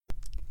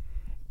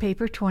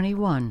Paper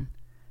 21,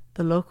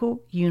 The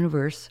Local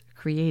Universe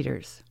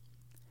Creators.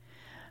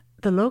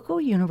 The local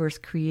universe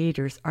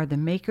creators are the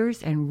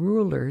makers and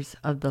rulers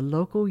of the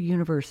local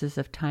universes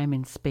of time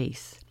and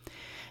space.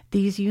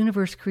 These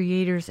universe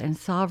creators and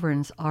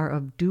sovereigns are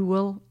of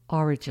dual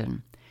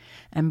origin,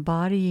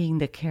 embodying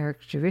the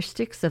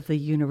characteristics of the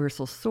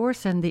universal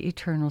source and the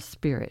eternal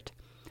spirit.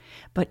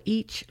 But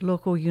each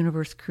local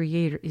universe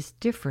creator is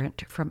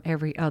different from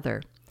every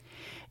other.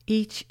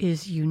 Each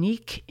is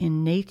unique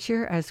in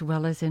nature as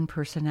well as in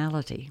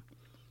personality.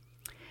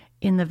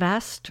 In the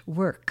vast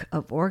work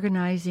of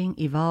organizing,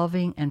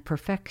 evolving, and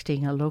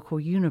perfecting a local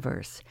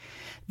universe,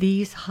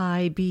 these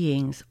high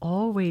beings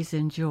always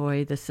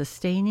enjoy the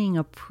sustaining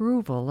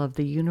approval of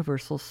the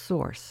universal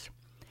source.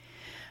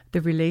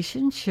 The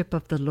relationship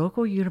of the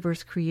local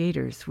universe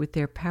creators with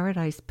their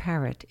paradise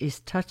parent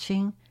is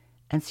touching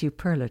and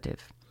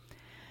superlative.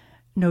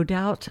 No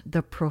doubt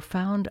the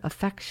profound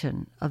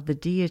affection of the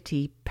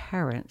deity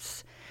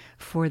parents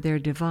for their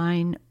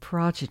divine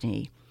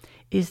progeny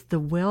is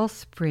the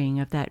wellspring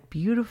of that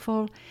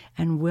beautiful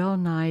and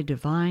well-nigh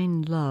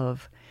divine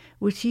love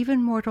which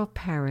even mortal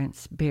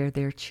parents bear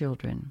their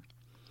children.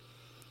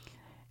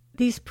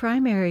 These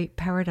primary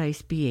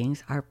paradise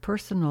beings are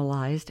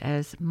personalized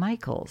as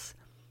Michaels.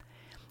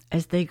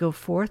 As they go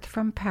forth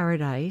from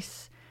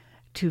paradise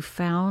to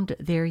found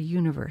their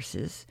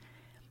universes,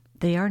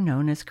 they are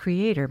known as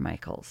Creator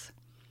Michaels.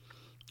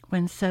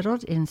 When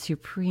settled in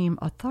supreme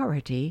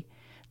authority,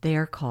 they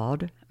are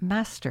called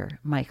Master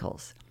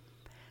Michaels.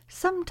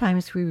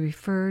 Sometimes we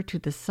refer to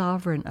the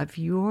sovereign of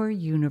your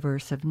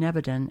universe of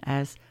Nebadon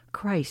as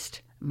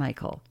Christ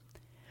Michael.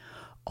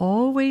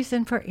 Always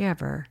and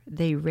forever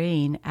they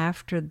reign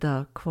after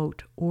the,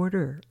 quote,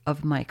 order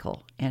of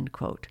Michael, end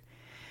quote,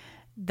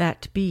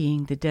 that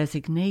being the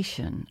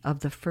designation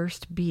of the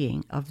first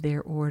being of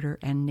their order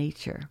and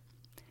nature.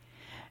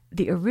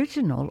 The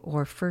original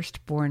or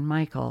firstborn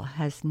Michael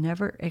has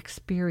never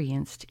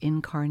experienced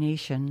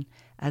incarnation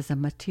as a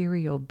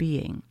material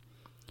being,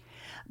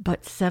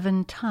 but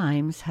 7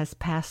 times has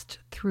passed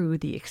through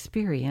the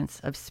experience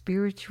of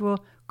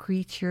spiritual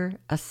creature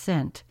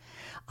ascent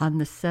on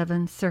the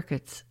 7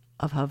 circuits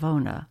of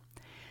Havona,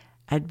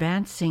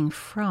 advancing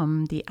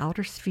from the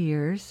outer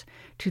spheres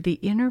to the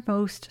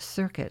innermost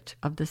circuit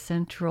of the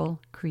central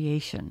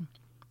creation.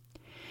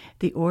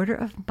 The order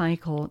of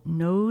Michael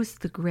knows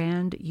the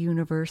grand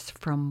universe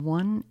from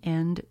one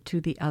end to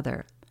the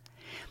other.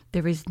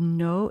 There is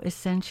no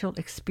essential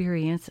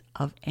experience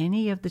of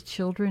any of the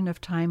children of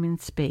time and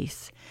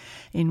space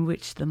in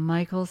which the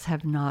Michaels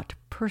have not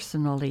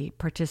personally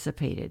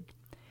participated.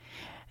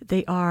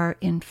 They are,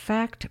 in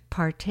fact,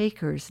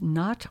 partakers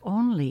not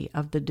only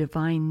of the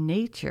divine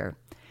nature,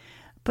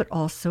 but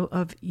also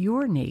of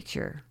your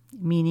nature,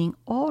 meaning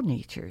all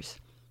natures,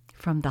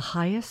 from the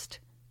highest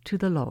to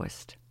the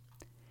lowest.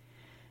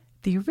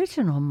 The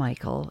original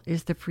Michael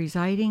is the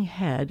presiding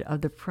head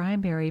of the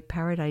primary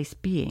paradise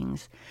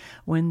beings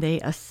when they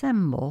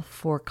assemble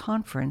for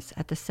conference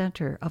at the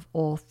center of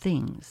all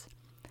things.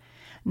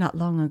 Not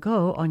long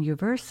ago on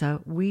Uversa,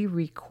 we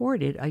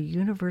recorded a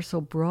universal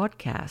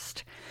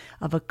broadcast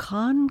of a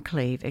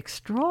conclave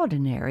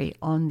extraordinary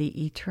on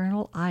the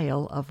eternal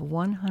isle of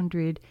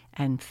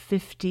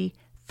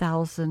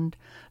 150,000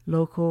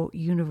 local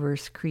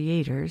universe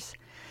creators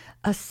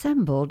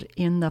assembled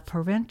in the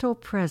parental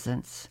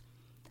presence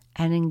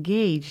and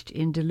engaged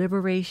in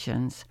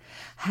deliberations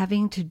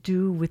having to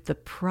do with the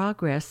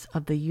progress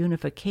of the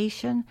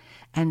unification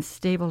and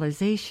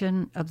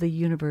stabilization of the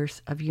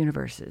universe of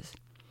universes.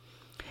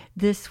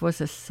 This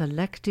was a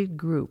selected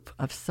group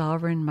of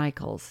sovereign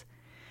Michaels,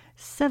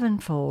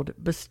 7-fold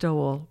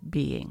bestowal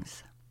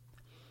beings.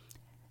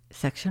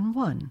 Section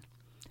 1.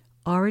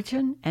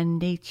 Origin and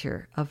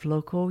nature of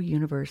local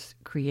universe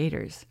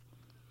creators.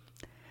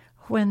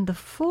 When the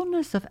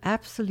fullness of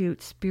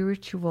absolute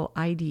spiritual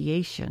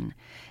ideation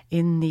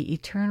in the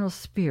eternal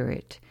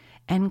spirit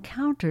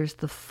encounters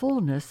the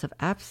fullness of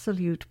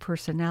absolute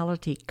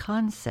personality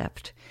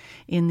concept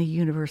in the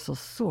universal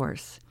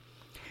source,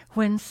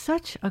 when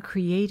such a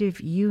creative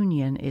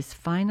union is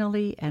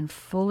finally and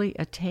fully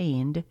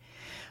attained,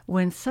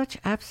 when such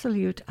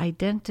absolute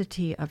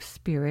identity of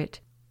spirit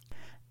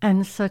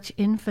and such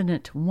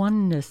infinite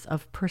oneness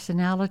of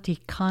personality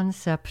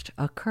concept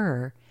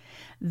occur,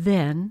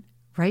 then,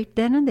 right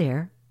then and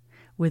there,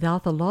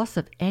 without the loss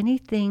of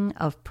anything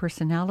of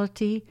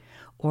personality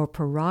or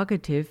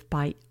prerogative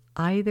by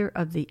either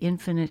of the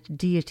infinite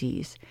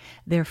deities,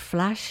 there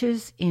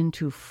flashes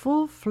into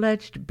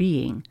full-fledged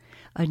being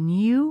a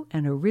new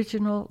and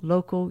original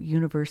local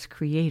universe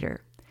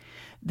creator,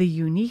 the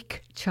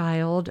unique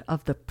child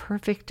of the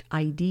perfect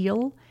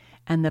ideal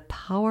and the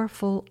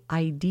powerful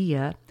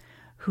idea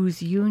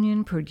whose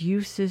union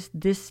produces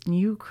this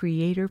new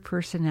creator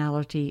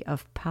personality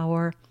of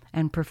power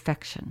and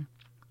perfection.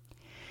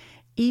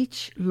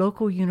 Each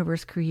local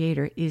universe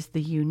creator is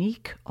the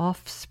unique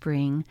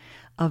offspring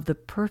of the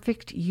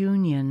perfect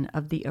union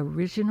of the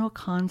original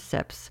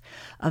concepts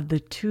of the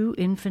two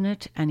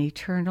infinite and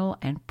eternal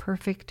and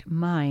perfect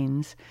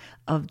minds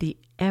of the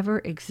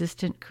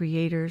ever-existent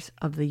creators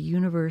of the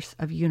universe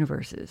of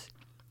universes.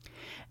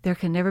 There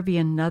can never be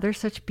another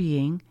such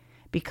being,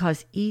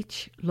 because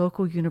each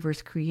local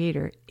universe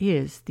creator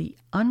is the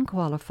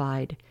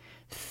unqualified,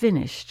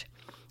 finished,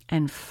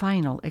 and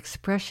final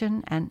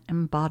expression and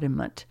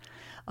embodiment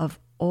of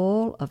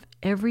all of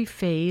every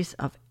phase,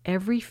 of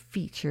every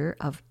feature,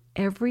 of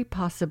every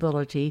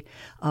possibility,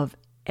 of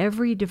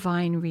every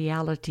divine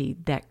reality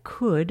that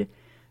could,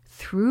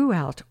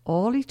 throughout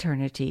all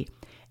eternity,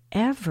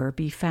 ever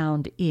be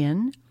found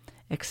in,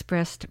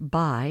 expressed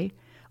by,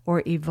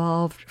 or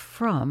evolved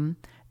from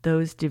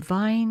those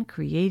divine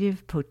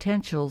creative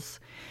potentials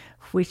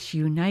which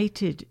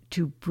united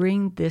to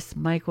bring this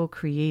Michael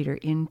creator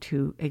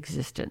into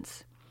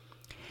existence.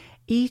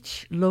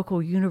 Each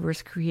local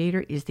universe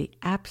creator is the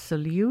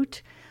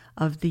absolute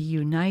of the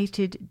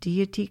united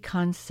deity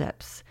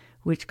concepts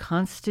which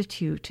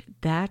constitute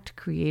that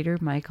creator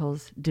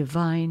Michael's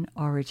divine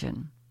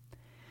origin.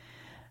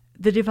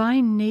 The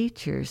divine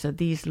natures of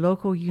these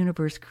local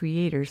universe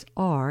creators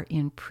are,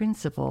 in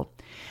principle,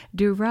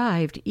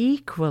 derived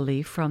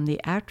equally from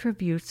the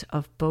attributes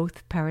of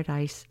both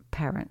paradise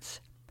parents.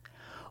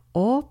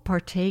 All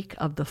partake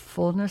of the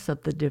fullness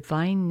of the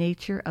divine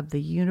nature of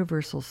the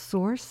universal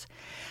source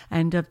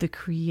and of the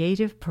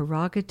creative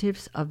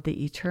prerogatives of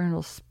the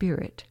eternal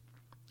spirit.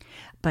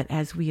 But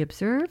as we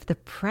observe the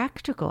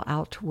practical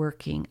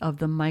outworking of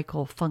the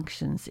Michael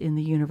functions in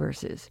the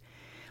universes,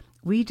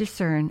 we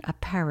discern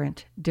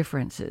apparent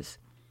differences.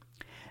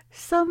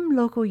 Some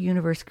local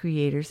universe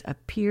creators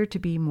appear to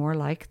be more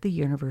like the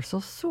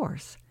universal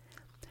source,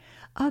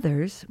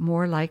 others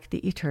more like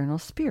the eternal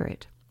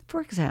spirit.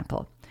 For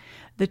example,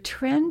 the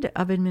trend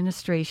of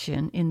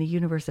administration in the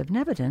universe of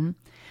Nebadon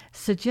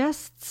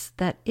suggests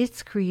that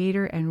its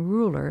creator and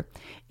ruler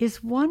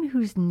is one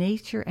whose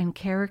nature and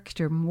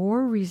character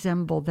more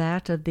resemble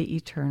that of the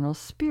eternal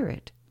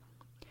spirit.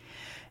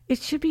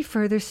 It should be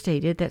further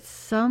stated that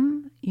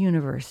some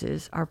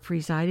universes are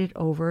presided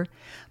over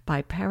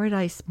by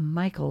Paradise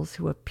Michaels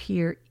who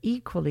appear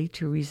equally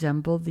to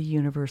resemble the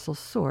universal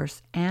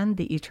source and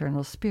the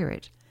eternal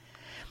spirit.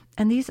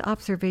 And these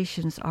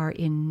observations are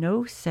in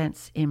no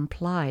sense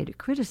implied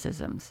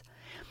criticisms.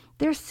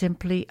 They're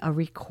simply a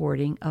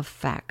recording of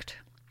fact.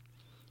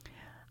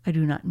 I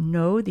do not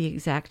know the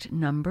exact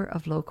number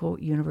of local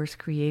universe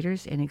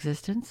creators in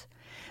existence,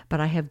 but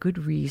I have good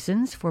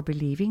reasons for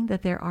believing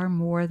that there are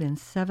more than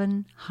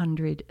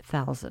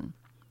 700,000.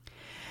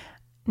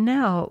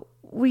 Now,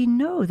 we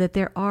know that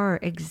there are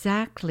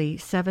exactly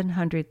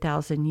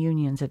 700,000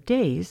 unions of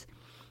days,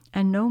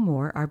 and no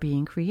more are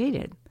being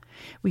created.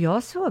 We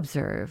also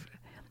observe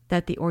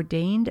that the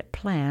ordained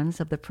plans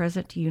of the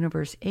present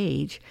universe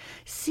age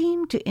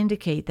seem to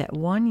indicate that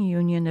one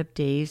union of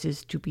days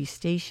is to be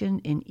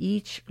stationed in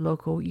each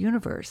local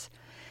universe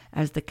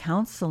as the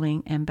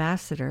counseling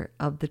ambassador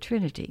of the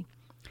Trinity.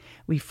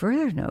 We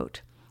further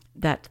note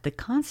that the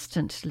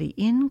constantly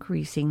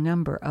increasing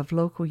number of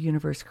local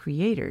universe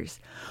creators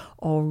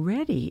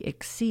already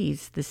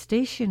exceeds the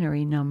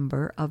stationary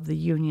number of the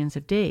unions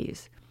of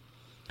days.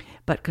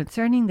 But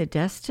concerning the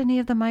destiny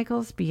of the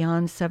Michaels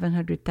beyond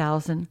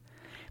 700,000,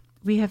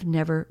 we have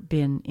never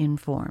been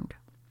informed.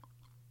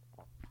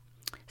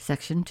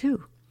 Section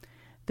 2.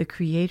 The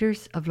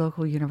creators of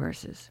local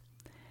universes.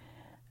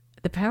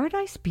 The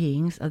paradise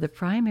beings of the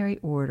primary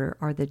order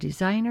are the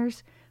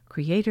designers,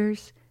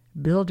 creators,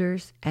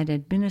 builders, and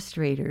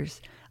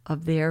administrators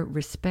of their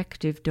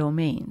respective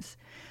domains,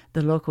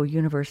 the local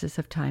universes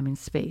of time and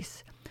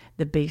space,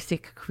 the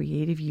basic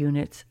creative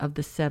units of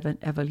the 7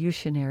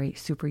 evolutionary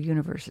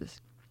superuniverses.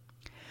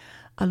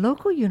 A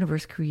local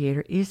universe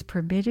creator is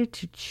permitted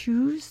to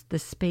choose the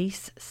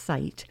space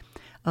site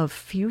of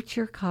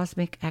future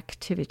cosmic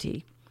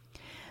activity,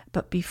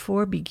 but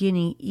before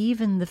beginning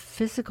even the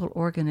physical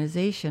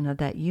organization of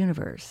that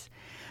universe,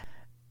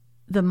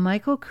 the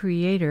Michael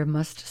creator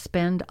must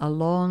spend a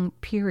long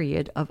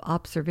period of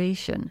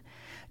observation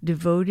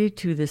devoted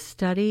to the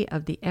study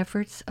of the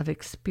efforts of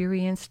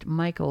experienced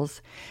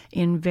Michaels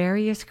in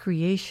various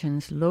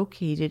creations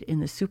located in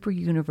the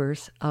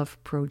superuniverse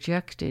of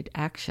projected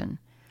action.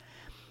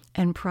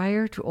 And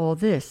prior to all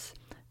this,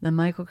 the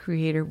Michael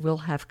creator will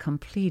have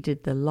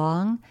completed the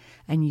long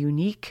and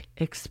unique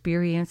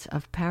experience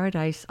of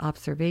paradise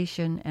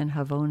observation and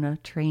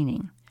Havona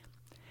training.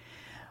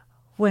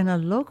 When a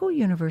local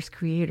universe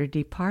creator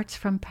departs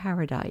from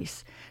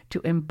paradise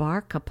to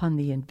embark upon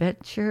the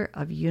adventure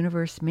of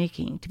universe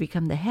making, to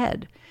become the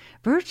head,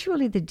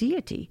 virtually the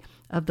deity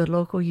of the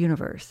local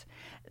universe,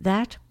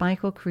 that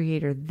Michael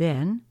creator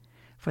then,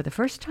 for the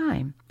first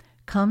time,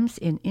 comes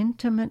in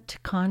intimate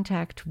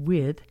contact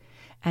with,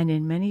 and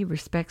in many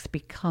respects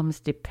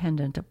becomes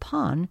dependent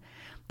upon,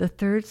 the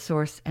third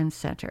source and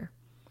center.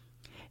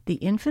 The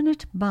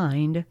infinite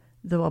mind,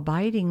 though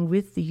abiding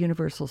with the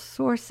universal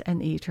source and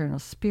the eternal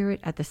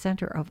spirit at the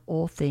center of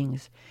all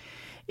things,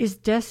 is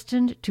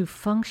destined to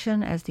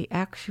function as the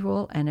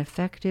actual and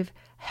effective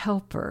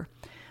helper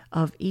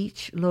of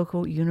each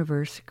local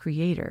universe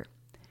creator.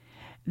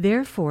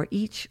 Therefore,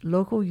 each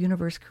local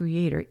universe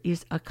creator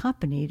is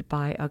accompanied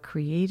by a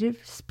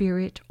creative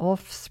spirit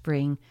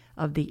offspring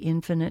of the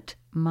infinite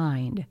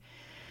mind,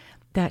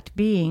 that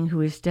being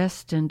who is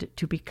destined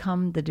to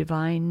become the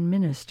divine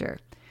minister,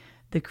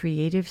 the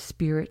creative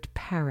spirit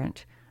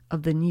parent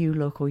of the new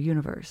local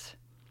universe.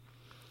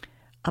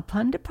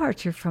 Upon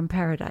departure from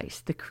paradise,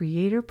 the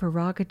creator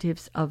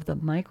prerogatives of the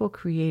Michael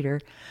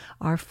creator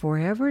are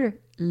forever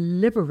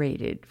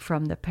liberated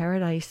from the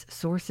paradise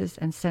sources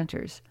and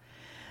centers,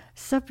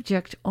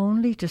 subject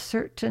only to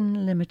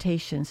certain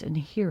limitations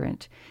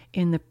inherent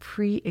in the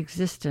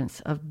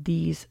pre-existence of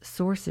these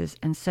sources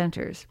and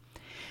centers,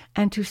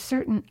 and to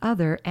certain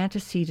other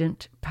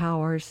antecedent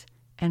powers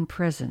and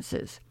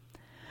presences.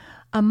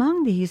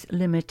 Among these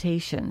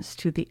limitations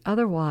to the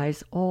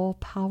otherwise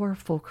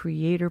all-powerful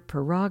creator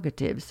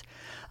prerogatives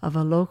of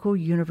a local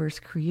universe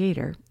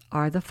creator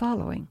are the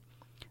following.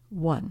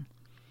 1.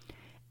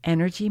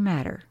 Energy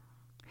matter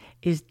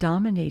is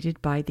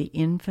dominated by the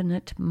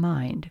infinite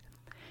mind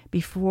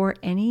before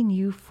any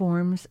new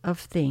forms of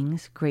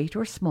things, great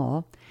or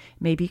small,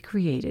 may be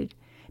created,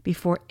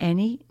 before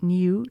any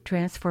new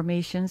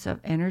transformations of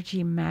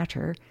energy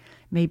matter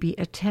may be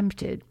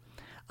attempted.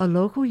 A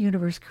local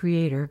universe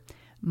creator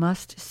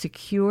must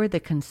secure the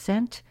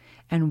consent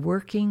and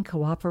working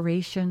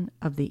cooperation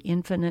of the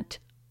infinite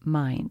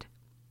mind.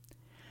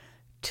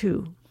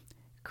 2.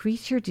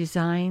 Creature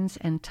designs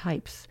and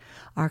types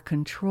are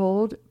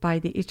controlled by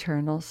the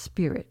eternal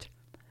spirit.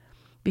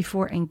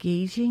 Before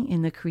engaging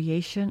in the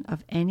creation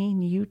of any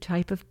new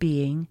type of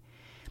being,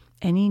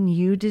 any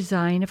new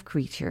design of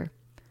creature,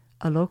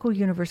 a local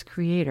universe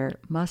creator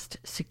must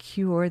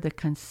secure the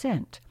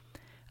consent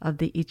of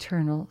the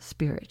eternal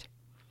spirit.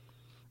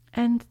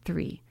 And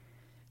 3.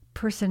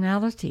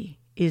 Personality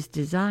is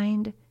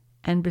designed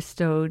and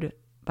bestowed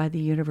by the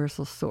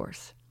universal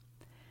source.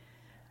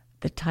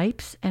 The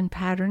types and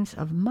patterns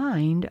of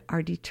mind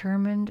are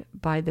determined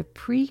by the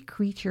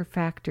pre-creature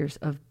factors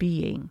of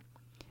being.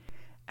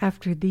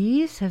 After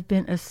these have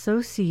been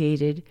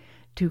associated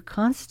to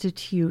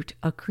constitute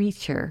a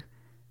creature,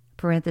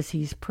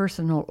 parentheses,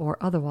 personal or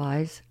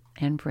otherwise,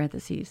 end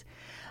parentheses,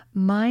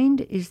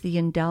 mind is the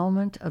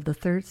endowment of the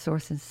third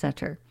source and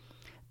center,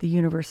 the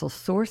universal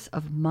source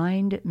of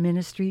mind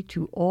ministry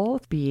to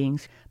all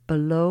beings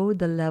below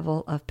the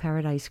level of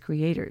paradise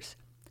creators.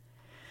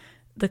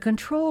 The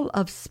control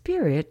of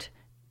spirit,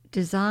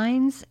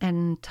 designs,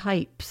 and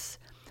types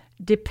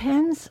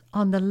depends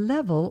on the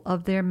level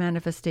of their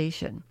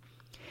manifestation.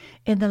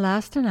 In the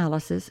last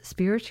analysis,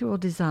 spiritual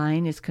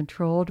design is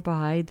controlled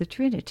by the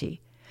Trinity,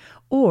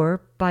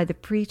 or by the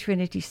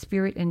pre-Trinity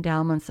spirit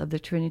endowments of the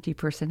Trinity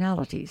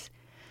personalities,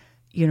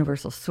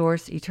 universal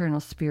source,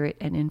 eternal spirit,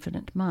 and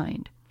infinite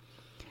mind.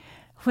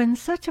 When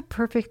such a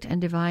perfect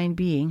and divine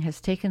being has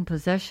taken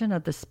possession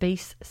of the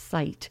space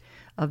site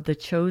of the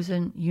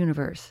chosen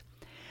universe,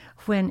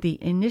 when the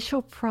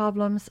initial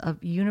problems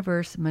of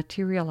universe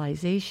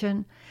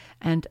materialization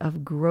and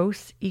of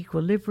gross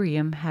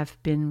equilibrium have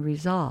been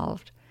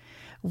resolved,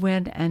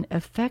 when an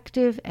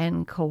effective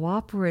and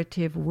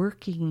cooperative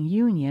working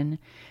union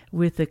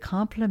with the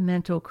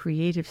complemental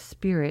creative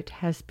spirit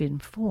has been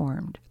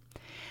formed,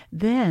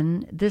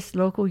 then this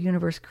local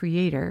universe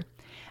creator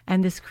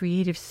and this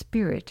creative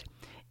spirit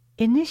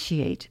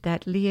initiate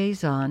that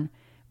liaison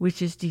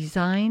which is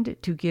designed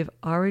to give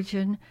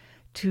origin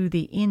to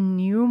the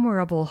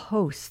innumerable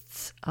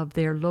hosts of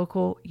their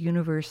local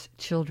universe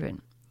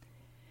children.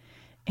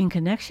 In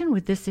connection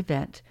with this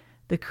event,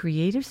 the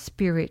creative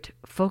spirit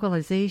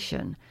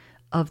focalization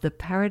of the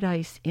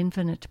paradise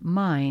infinite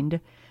mind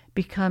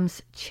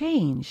becomes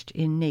changed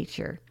in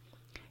nature,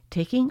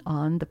 taking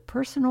on the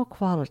personal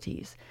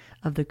qualities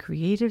of the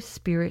creative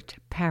spirit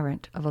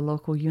parent of a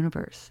local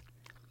universe.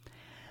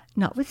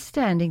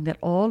 Notwithstanding that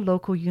all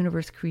local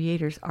universe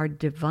creators are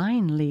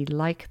divinely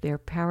like their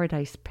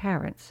paradise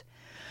parents,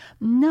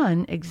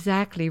 none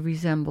exactly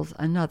resembles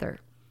another.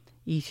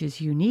 Each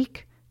is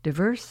unique,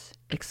 diverse,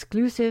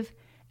 exclusive,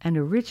 and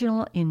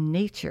original in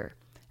nature,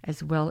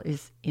 as well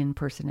as in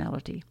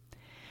personality.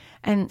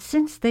 And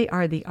since they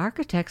are the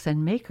architects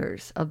and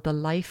makers of the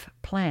life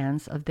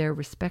plans of their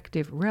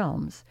respective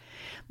realms,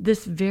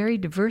 this very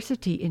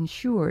diversity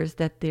ensures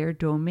that their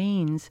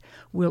domains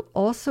will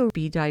also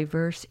be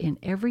diverse in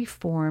every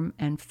form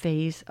and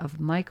phase of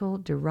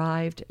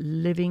Michael-derived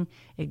living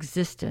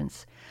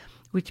existence,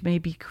 which may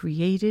be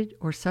created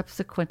or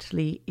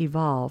subsequently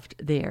evolved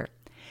there.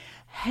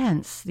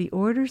 Hence, the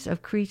orders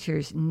of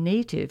creatures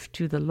native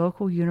to the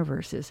local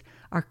universes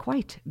are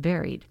quite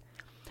varied.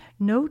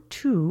 No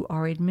two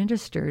are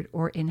administered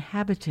or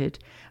inhabited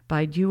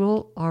by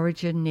dual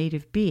origin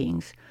native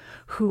beings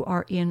who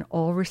are in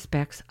all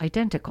respects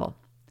identical.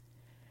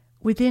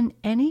 Within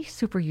any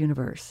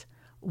superuniverse,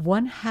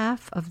 one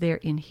half of their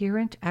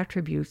inherent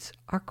attributes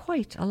are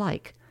quite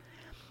alike,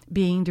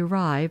 being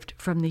derived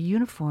from the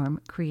uniform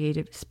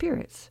creative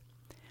spirits.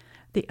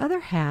 The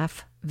other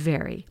half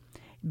vary,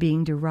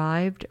 being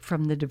derived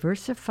from the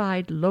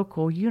diversified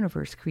local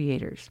universe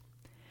creators.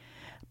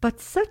 But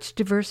such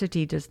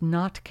diversity does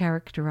not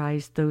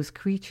characterize those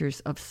creatures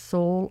of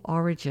soul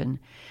origin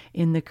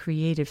in the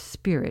creative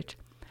spirit,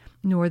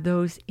 nor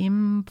those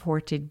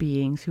imported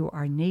beings who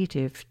are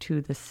native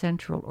to the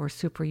central or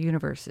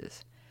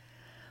super-universes.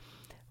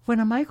 When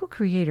a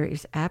micro-creator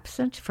is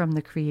absent from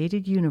the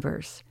created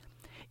universe,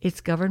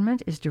 its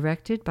government is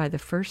directed by the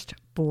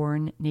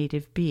first-born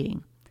native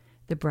being,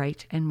 the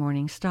bright and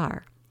morning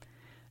star,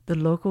 the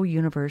local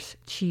universe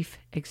chief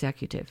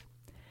executive.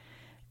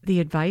 The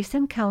advice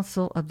and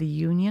counsel of the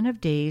Union of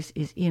Days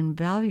is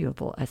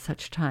invaluable at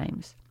such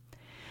times.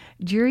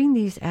 During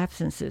these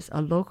absences,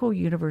 a local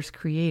universe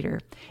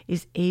creator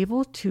is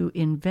able to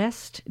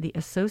invest the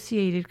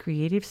associated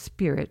creative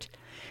spirit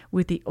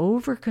with the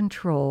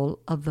over-control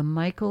of the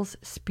Michael's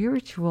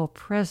spiritual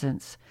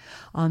presence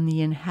on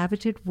the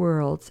inhabited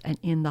worlds and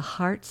in the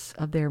hearts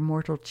of their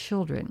mortal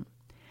children.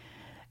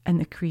 And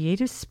the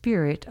creative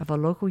spirit of a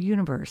local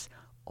universe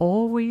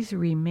always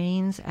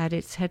remains at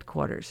its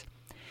headquarters,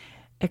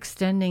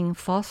 extending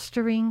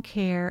fostering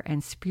care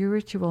and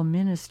spiritual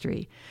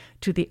ministry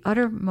to the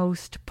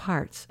uttermost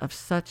parts of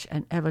such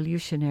an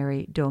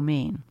evolutionary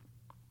domain.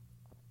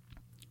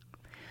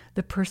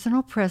 The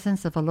personal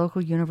presence of a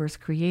local universe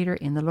creator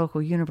in the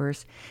local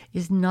universe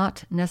is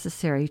not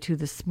necessary to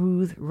the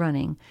smooth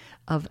running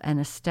of an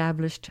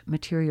established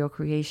material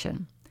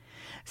creation.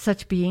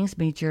 Such beings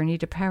may journey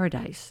to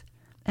paradise,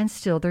 and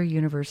still their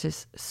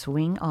universes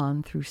swing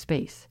on through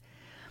space.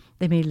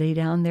 They may lay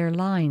down their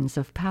lines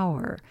of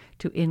power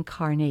to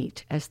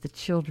incarnate as the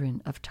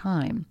children of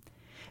time.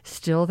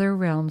 Still their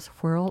realms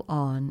whirl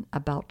on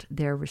about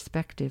their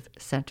respective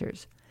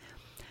centers.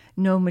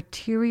 No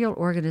material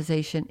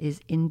organization is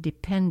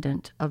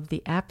independent of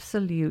the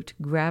absolute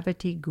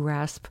gravity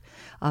grasp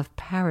of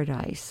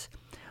paradise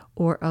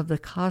or of the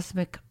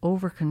cosmic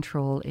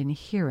overcontrol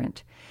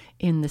inherent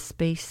in the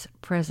space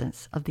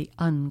presence of the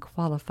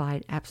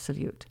unqualified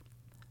absolute.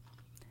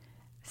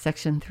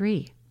 Section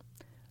 3.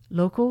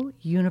 Local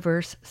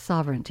universe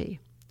sovereignty.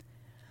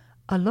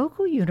 A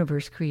local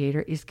universe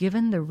creator is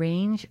given the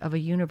range of a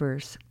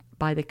universe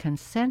by the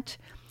consent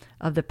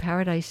of the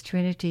Paradise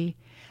Trinity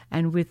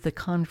and with the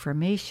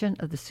confirmation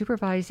of the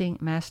supervising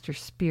master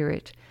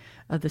spirit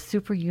of the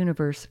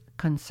super-universe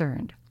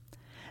concerned.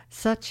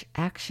 Such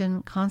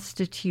action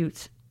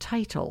constitutes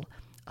title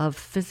of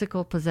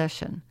physical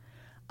possession,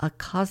 a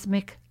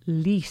cosmic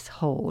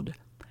leasehold.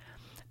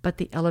 But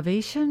the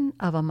elevation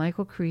of a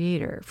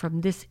micro-creator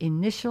from this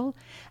initial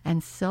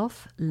and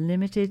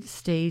self-limited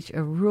stage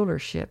of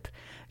rulership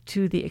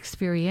to the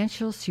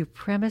experiential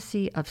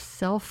supremacy of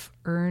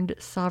self-earned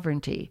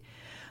sovereignty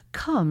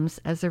comes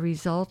as a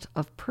result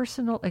of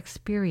personal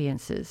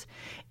experiences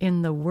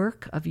in the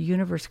work of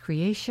universe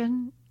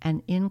creation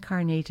and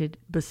incarnated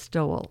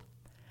bestowal.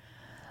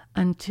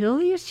 Until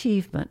the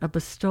achievement of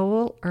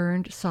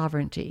bestowal-earned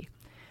sovereignty,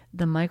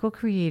 the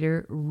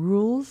micro-creator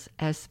rules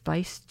as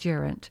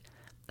vicegerent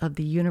of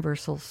the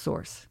universal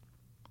source.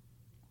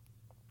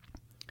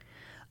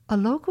 A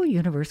local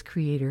universe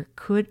creator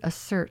could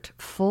assert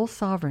full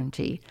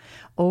sovereignty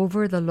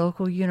over the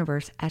local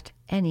universe at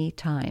any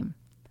time,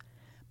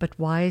 but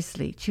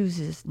wisely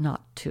chooses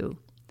not to.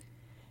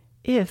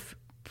 If,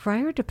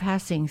 prior to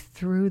passing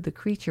through the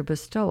creature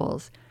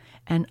bestowals,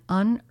 an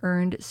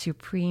unearned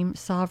supreme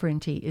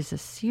sovereignty is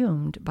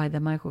assumed by the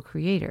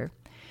micro-creator,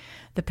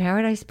 the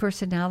Paradise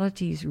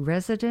personalities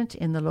resident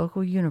in the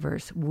local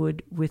universe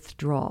would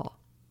withdraw.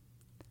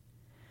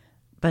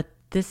 But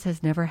this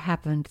has never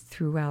happened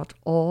throughout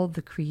all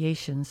the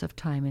creations of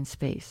time and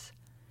space.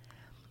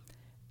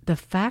 The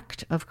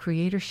fact of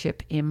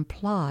creatorship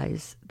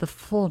implies the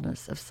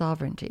fullness of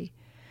sovereignty,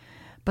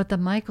 but the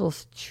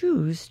Michaels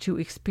choose to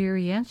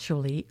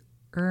experientially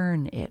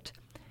earn it,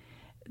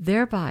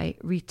 thereby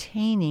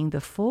retaining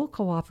the full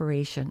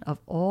cooperation of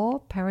all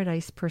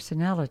Paradise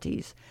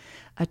personalities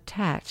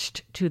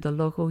attached to the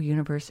local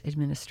universe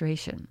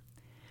administration.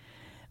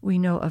 We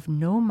know of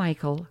no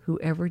Michael who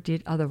ever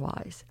did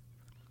otherwise.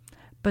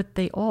 But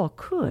they all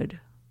could.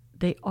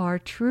 They are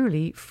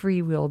truly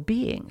free will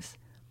beings.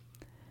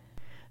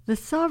 The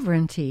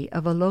sovereignty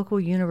of a local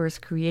universe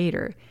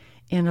creator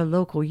in a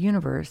local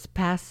universe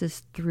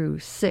passes through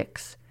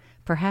 6,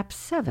 perhaps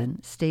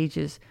 7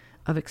 stages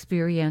of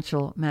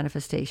experiential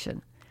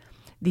manifestation.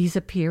 These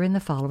appear in the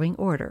following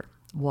order.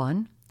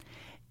 1.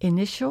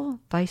 Initial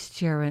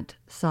vicegerent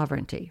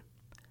sovereignty.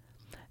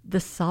 The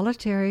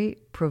solitary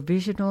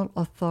provisional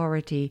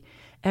authority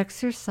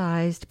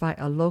exercised by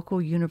a local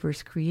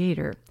universe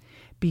creator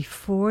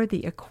before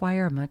the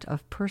acquirement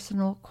of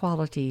personal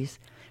qualities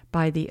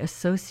by the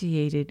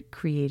associated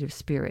creative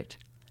spirit.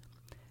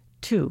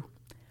 2.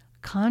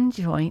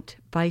 Conjoint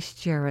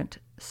vicegerent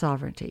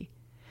sovereignty.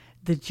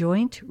 The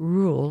joint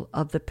rule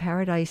of the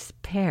Paradise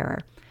pair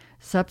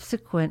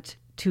subsequent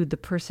to the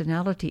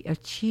personality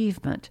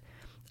achievement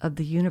of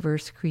the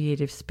universe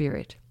creative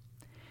spirit.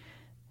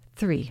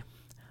 3.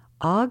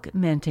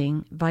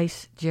 Augmenting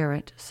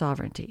vicegerent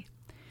sovereignty.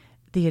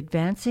 The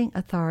advancing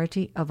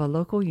authority of a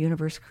local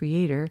universe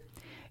creator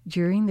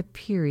during the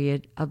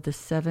period of the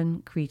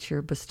 7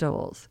 creature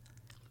bestowals.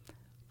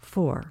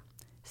 4.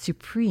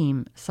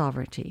 Supreme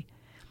sovereignty,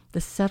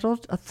 the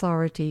settled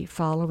authority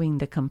following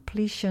the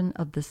completion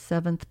of the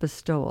 7th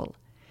bestowal.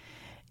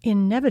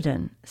 In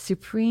Nebadon,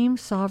 supreme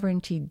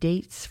sovereignty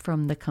dates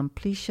from the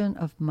completion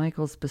of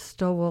Michael's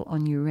bestowal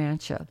on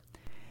Urantia.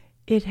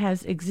 It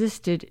has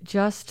existed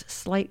just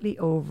slightly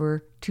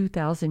over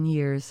 2,000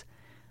 years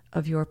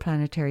of your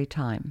planetary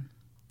time.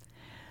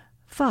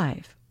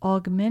 5.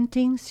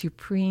 Augmenting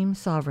supreme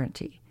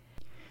sovereignty,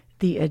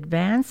 the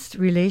advanced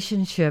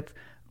relationship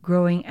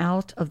growing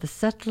out of the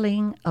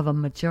settling of a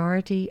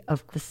majority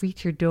of the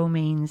creature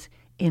domains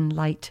in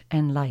light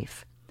and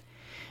life.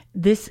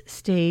 This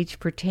stage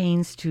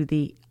pertains to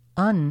the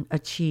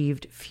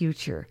unachieved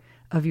future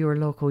of your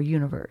local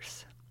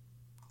universe.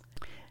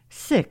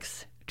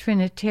 6.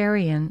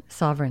 Trinitarian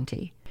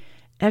sovereignty,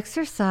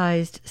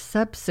 exercised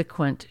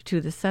subsequent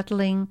to the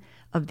settling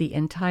of the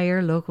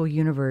entire local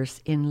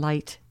universe in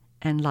light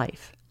and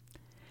life.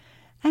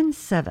 And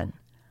 7.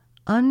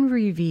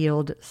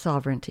 Unrevealed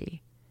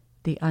sovereignty,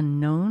 the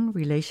unknown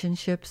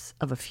relationships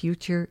of a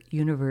future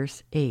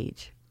universe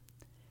age.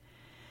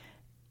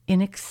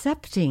 In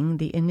accepting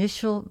the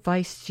initial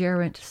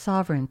vicegerent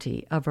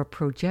sovereignty of a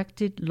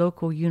projected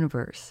local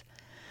universe,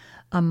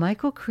 a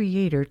Michael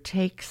Creator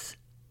takes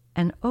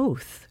an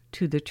oath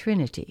to the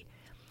Trinity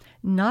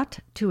not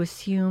to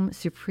assume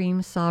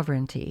supreme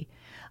sovereignty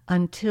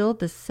until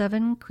the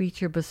 7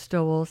 creature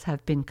bestowals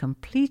have been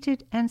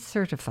completed and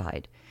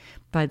certified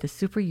by the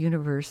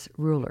super-universe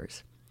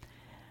rulers.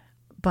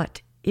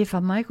 But if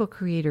a Michael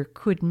Creator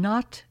could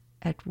not,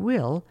 at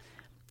will,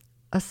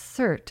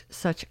 assert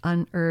such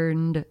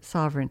unearned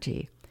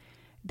sovereignty,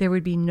 there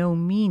would be no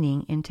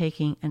meaning in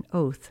taking an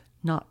oath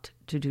not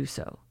to do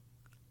so.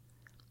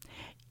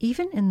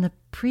 Even in the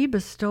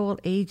pre-bestowal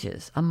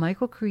ages, a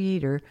Michael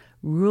Creator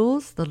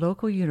rules the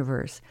local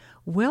universe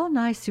well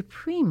nigh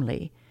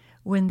supremely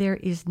when there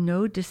is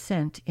no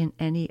dissent in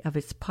any of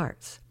its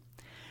parts.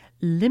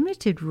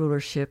 Limited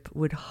rulership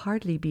would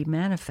hardly be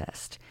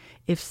manifest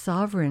if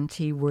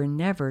sovereignty were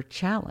never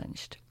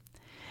challenged.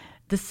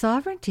 The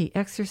sovereignty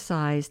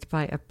exercised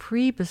by a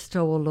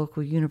pre-bestowal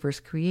local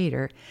universe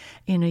creator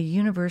in a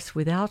universe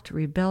without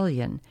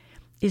rebellion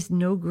is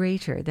no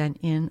greater than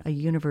in a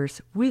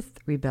universe with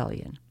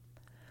rebellion.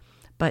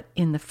 But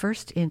in the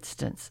first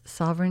instance,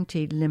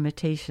 sovereignty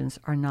limitations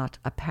are not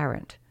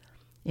apparent.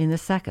 In the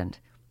second,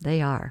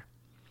 they are.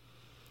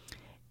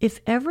 If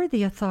ever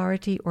the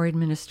authority or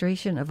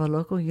administration of a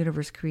local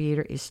universe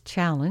creator is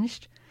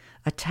challenged,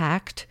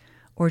 attacked,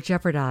 or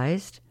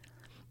jeopardized,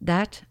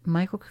 that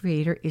Michael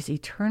Creator is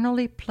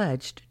eternally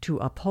pledged to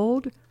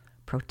uphold,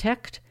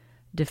 protect,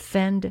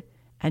 defend,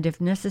 and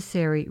if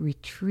necessary,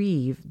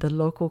 retrieve the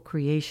local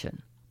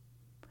creation.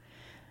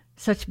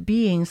 Such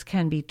beings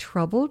can be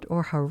troubled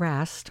or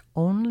harassed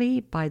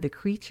only by the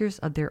creatures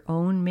of their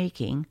own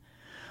making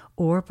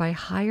or by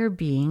higher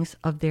beings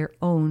of their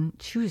own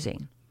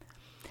choosing.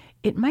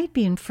 It might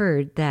be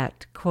inferred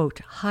that, quote,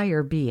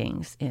 higher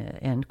beings,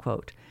 end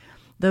quote,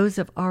 those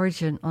of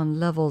origin on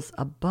levels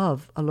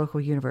above a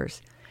local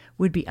universe,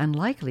 would be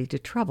unlikely to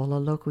trouble a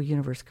local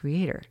universe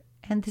creator,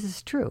 and this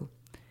is true.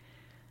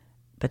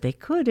 But they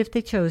could if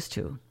they chose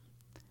to.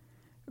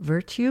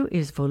 Virtue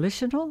is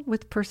volitional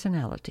with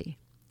personality.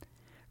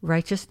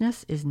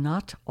 Righteousness is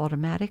not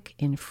automatic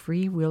in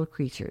free will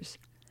creatures.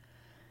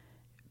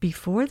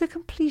 Before the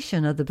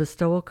completion of the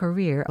bestowal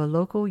career, a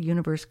local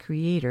universe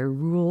creator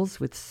rules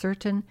with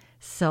certain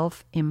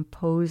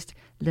self-imposed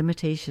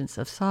limitations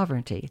of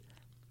sovereignty.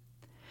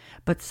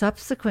 But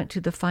subsequent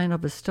to the final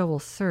bestowal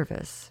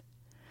service,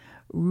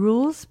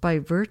 rules by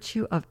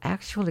virtue of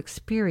actual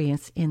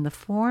experience in the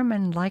form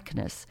and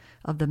likeness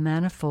of the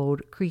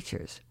manifold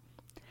creatures.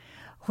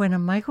 When a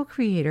Michael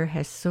Creator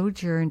has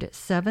sojourned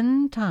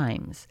 7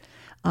 times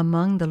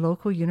among the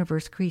local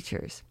universe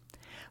creatures,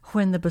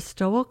 when the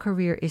bestowal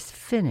career is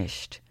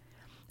finished,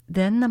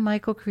 then the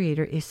Michael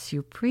Creator is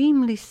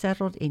supremely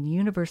settled in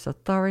universe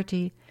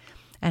authority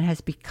and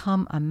has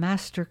become a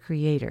master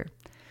creator,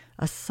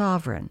 a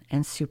sovereign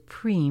and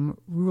supreme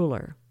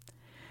ruler.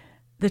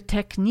 The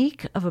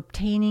technique of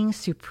obtaining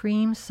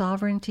supreme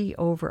sovereignty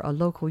over a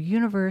local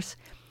universe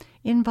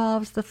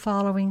involves the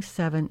following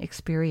 7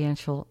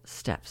 experiential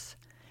steps.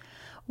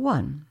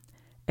 1.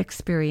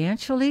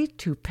 Experientially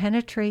to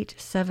penetrate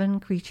 7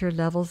 creature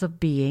levels of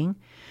being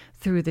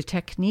through the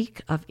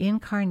technique of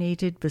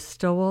incarnated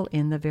bestowal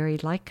in the very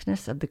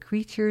likeness of the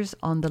creatures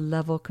on the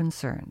level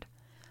concerned.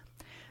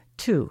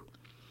 2.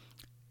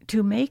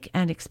 To make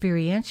an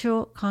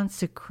experiential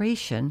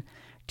consecration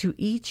to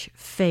each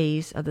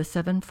phase of the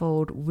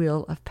 7-fold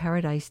will of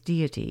Paradise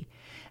deity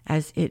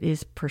as it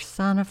is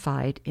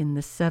personified in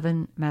the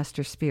 7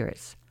 master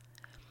spirits.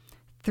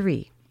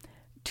 3.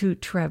 To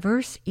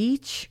traverse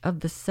each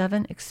of the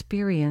 7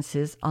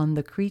 experiences on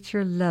the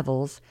creature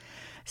levels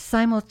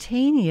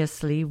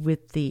simultaneously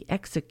with the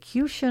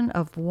execution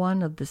of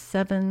one of the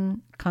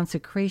 7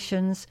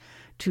 consecrations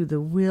to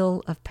the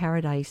will of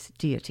Paradise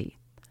deity.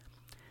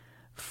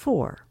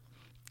 4.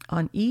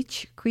 On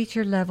each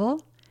creature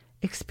level,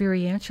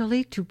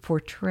 experientially to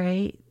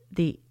portray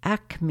the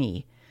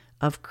acme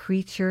of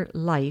creature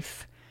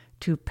life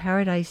to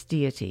paradise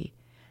deity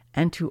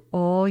and to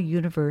all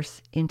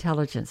universe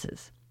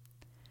intelligences.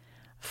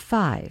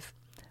 5.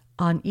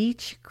 On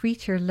each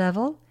creature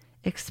level,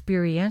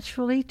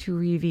 experientially to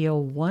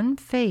reveal one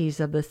phase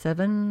of the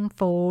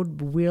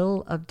sevenfold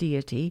will of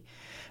deity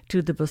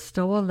to the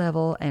bestowal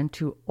level and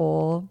to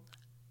all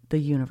the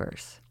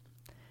universe.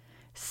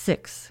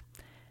 6.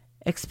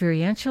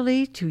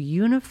 Experientially to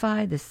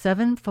unify the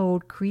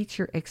sevenfold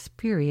creature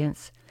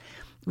experience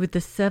with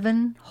the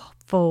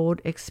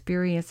sevenfold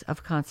experience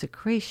of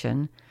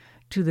consecration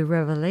to the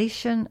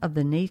revelation of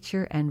the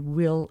nature and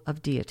will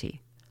of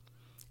deity.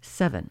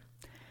 7.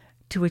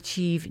 To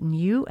achieve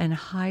new and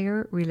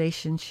higher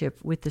relationship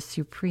with the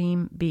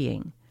Supreme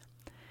Being.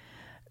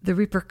 The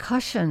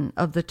repercussion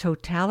of the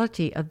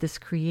totality of this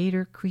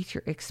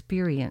creator-creature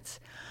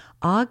experience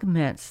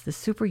augments the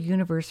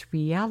super-universe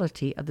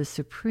reality of the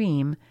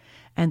Supreme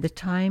and the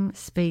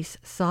time-space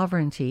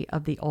sovereignty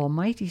of the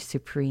Almighty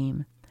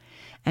Supreme,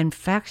 and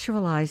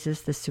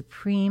factualizes the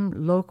supreme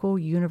local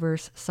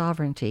universe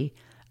sovereignty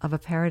of a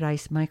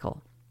Paradise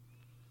Michael.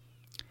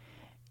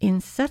 In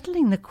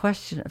settling the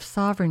question of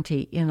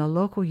sovereignty in a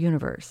local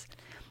universe,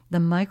 the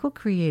Michael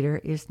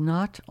Creator is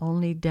not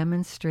only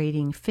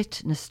demonstrating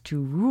fitness to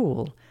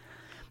rule,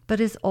 but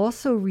is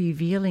also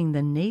revealing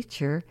the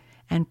nature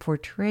and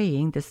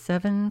portraying the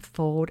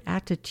sevenfold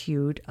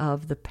attitude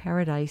of the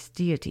Paradise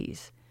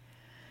deities.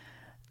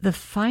 The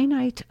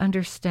finite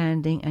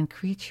understanding and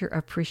creature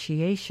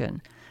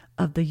appreciation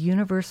of the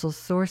universal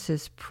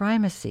source's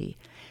primacy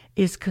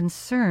is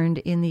concerned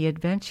in the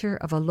adventure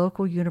of a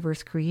local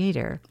universe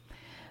creator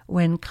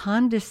when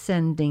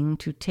condescending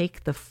to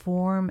take the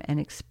form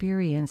and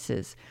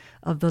experiences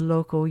of the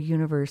local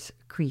universe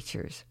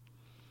creatures.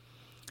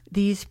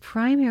 These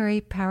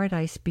primary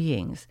paradise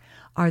beings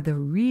are the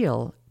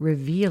real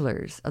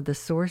revealers of the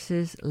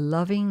source's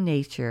loving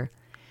nature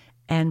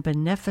and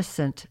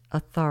beneficent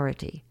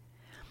authority,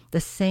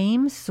 the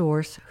same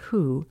source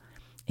who,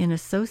 in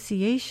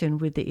association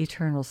with the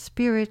eternal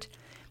spirit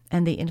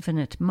and the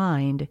infinite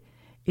mind,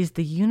 is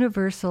the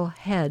universal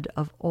head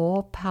of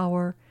all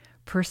power,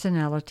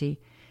 personality,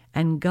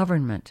 and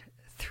government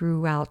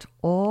throughout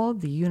all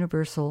the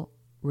universal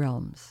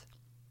realms.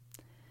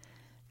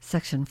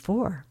 Section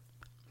 4.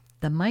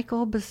 The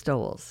Michael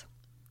Bestowals.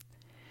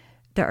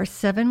 There are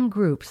 7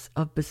 groups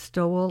of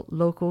bestowal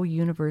local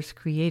universe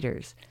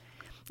creators,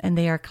 and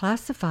they are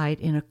classified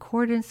in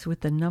accordance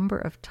with the number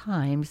of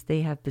times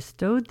they have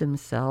bestowed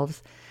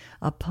themselves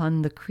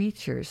upon the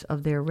creatures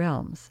of their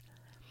realms.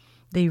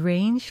 They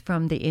range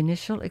from the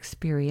initial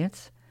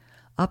experience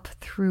up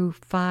through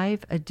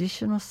 5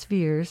 additional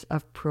spheres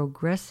of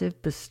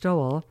progressive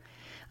bestowal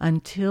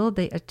until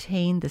they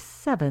attain the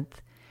 7th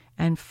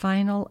and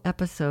final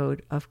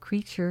episode of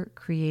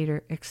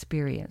creature-creator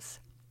experience.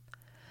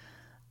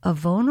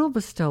 Avonal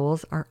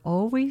bestowals are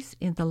always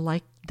in the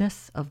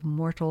likeness of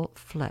mortal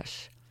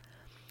flesh,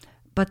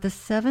 but the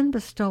 7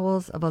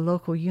 bestowals of a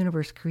local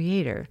universe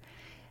creator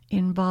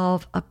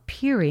involve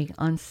appearing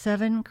on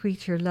 7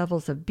 creature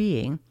levels of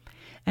being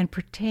and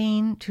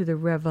pertain to the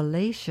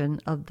revelation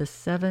of the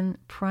 7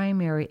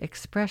 primary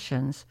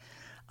expressions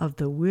of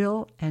the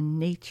will and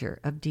nature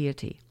of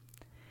deity.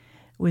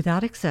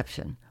 Without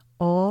exception,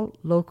 all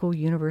local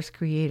universe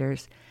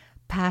creators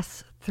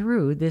pass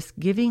through this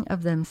giving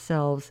of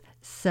themselves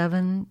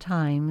 7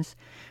 times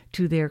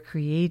to their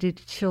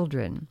created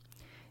children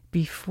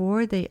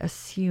before they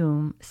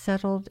assume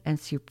settled and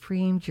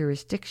supreme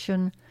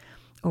jurisdiction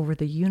over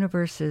the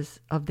universes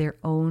of their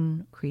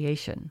own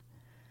creation.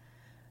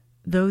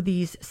 Though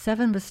these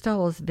 7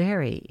 bestowals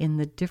vary in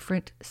the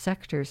different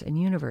sectors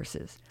and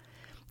universes,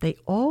 they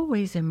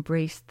always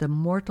embrace the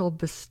mortal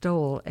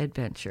bestowal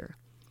adventure.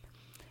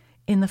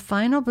 In the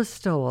final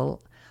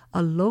bestowal,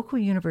 a local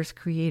universe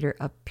creator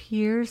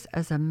appears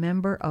as a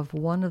member of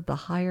one of the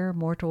higher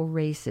mortal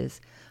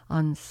races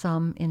on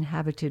some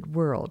inhabited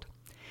world,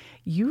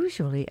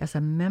 usually as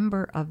a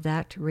member of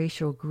that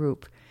racial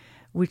group,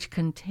 which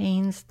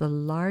contains the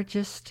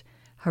largest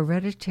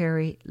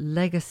hereditary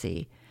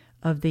legacy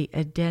of the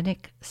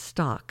Edenic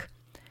stock,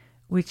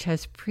 which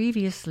has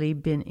previously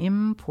been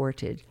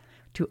imported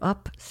to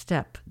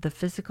upstep the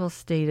physical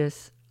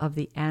status of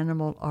the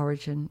animal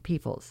origin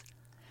peoples.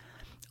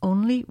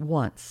 Only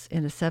once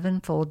in a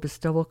 7-fold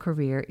bestowal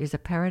career is a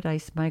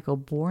Paradise Michael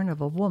born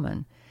of a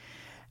woman,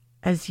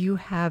 as you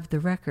have the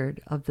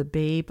record of the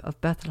Babe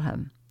of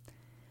Bethlehem,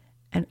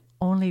 and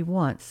only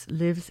once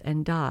lives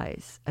and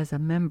dies as a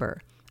member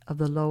of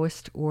the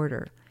lowest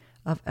order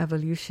of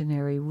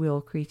evolutionary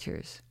will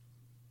creatures.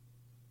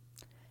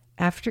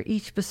 After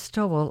each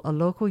bestowal, a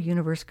local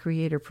universe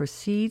creator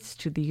proceeds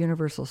to the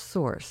universal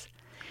source,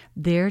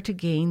 there to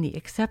gain the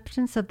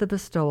acceptance of the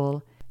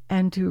bestowal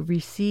and to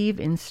receive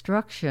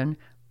instruction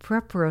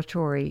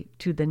preparatory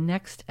to the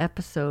next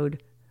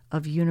episode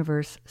of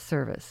universe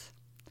service.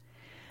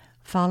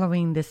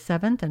 Following the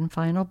 7th and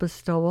final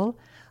bestowal,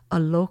 a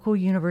local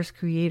universe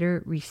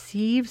creator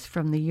receives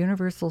from the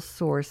universal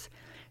source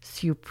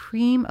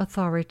supreme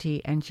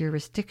authority and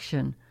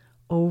jurisdiction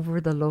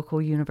over the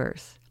local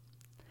universe.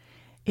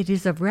 It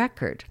is of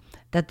record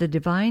that the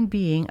divine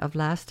being of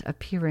last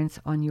appearance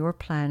on your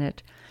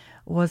planet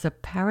was a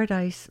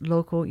paradise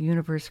local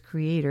universe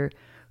creator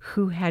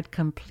who had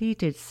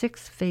completed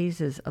 6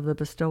 phases of the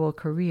bestowal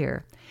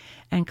career,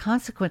 and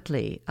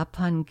consequently,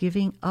 upon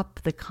giving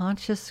up the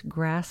conscious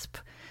grasp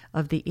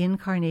of the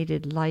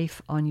incarnated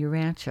life on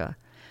Urantia,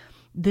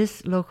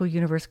 this local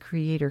universe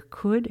creator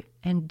could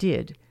and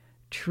did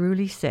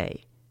truly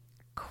say,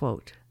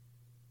 quote,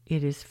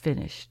 "It is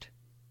finished,"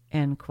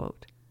 end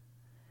quote.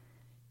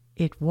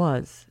 It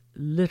was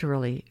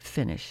literally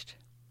finished.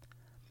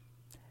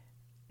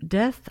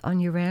 Death on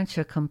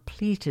Urantia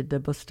completed the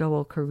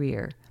bestowal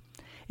career.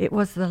 It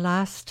was the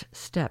last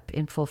step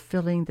in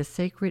fulfilling the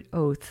sacred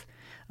oath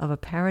of a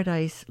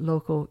paradise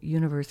local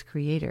universe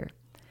creator.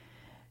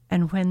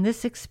 And when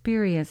this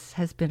experience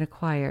has been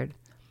acquired,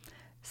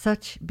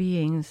 such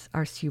beings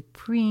are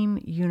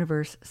supreme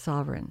universe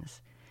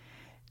sovereigns.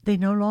 They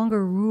no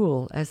longer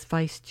rule as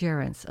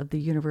vicegerents of the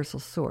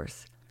universal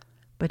source,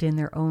 but in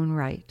their own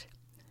right.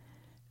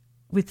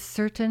 With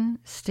certain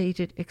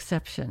stated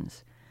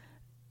exceptions,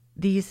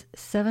 these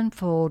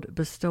 7-fold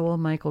bestowal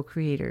Michael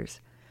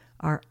creators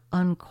are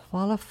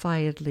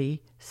unqualifiedly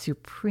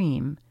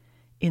supreme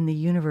in the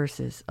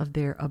universes of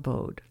their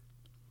abode.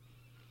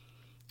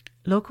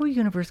 Local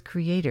universe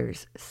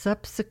creators,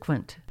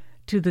 subsequent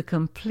to the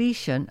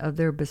completion of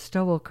their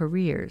bestowal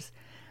careers,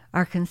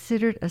 are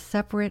considered a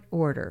separate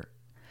order,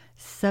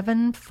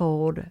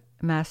 7-fold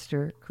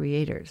master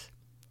creators.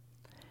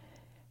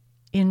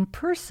 In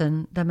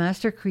person, the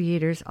master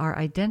creators are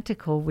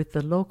identical with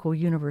the local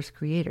universe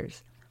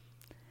creators,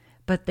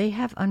 but they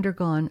have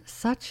undergone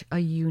such a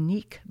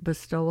unique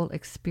bestowal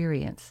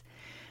experience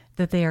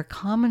that they are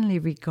commonly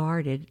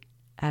regarded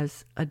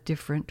as a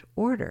different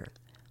order.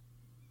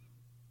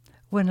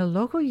 When a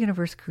local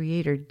universe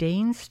creator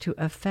deigns to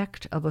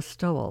effect a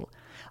bestowal,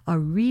 a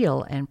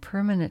real and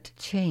permanent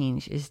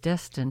change is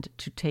destined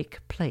to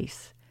take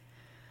place.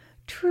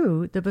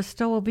 True, the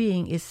bestowal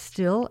being is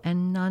still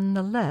and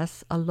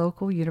nonetheless a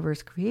local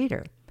universe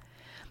creator,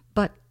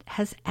 but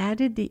has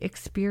added the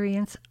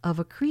experience of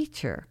a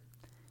creature,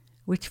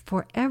 which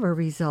forever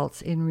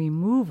results in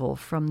removal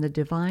from the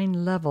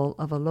divine level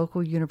of a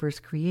local universe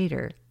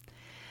creator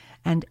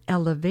and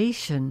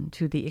elevation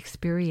to the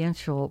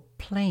experiential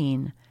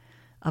plane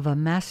of a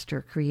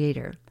master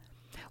creator,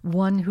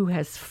 one who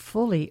has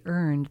fully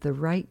earned the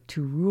right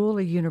to rule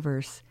a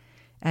universe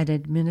and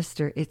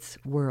administer its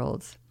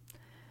worlds.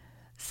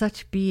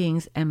 Such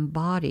beings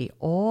embody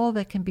all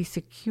that can be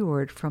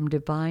secured from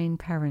divine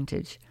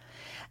parentage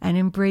and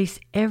embrace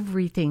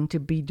everything to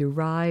be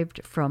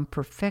derived from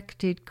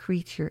perfected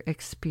creature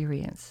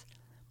experience.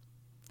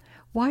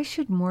 Why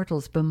should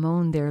mortals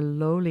bemoan their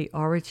lowly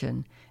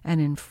origin and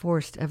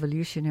enforced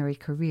evolutionary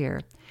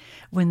career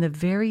when the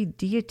very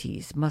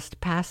deities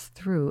must pass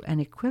through an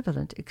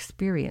equivalent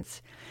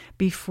experience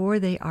before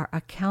they are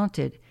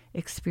accounted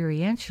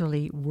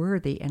experientially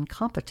worthy and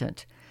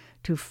competent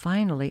to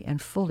finally and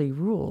fully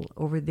rule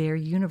over their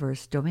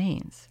universe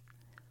domains?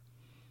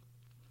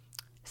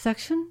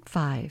 Section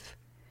 5.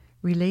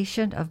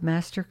 Relation of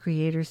Master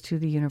Creators to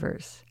the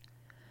Universe.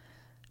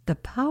 The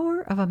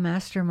power of a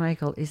Master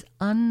Michael is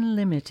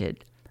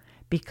unlimited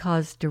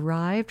because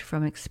derived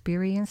from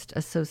experienced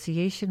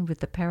association with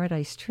the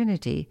Paradise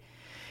Trinity,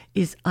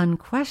 is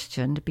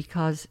unquestioned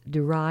because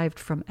derived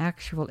from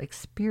actual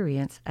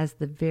experience as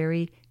the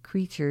very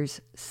creatures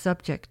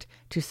subject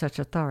to such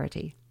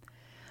authority.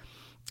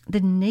 The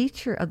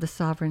nature of the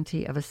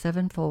sovereignty of a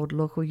 7-fold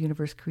local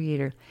universe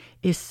creator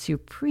is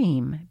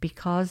supreme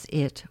because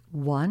it,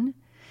 1,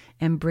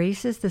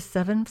 embraces the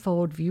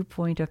 7-fold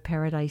viewpoint of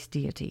paradise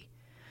deity,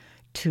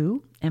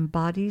 2,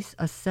 embodies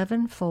a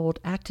 7-fold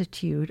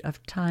attitude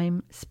of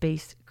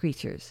time-space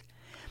creatures,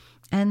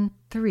 and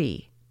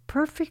 3,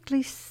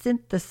 perfectly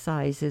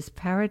synthesizes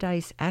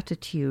paradise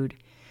attitude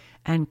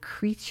and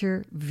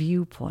creature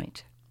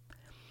viewpoint.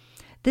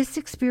 This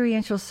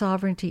experiential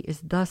sovereignty is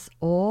thus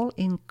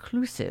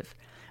all-inclusive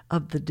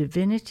of the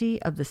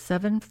divinity of the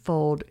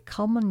 7-fold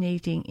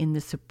culminating in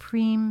the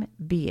Supreme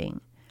Being,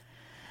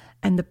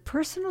 and the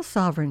personal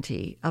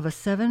sovereignty of a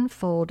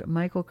 7-fold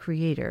Michael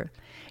Creator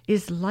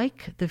is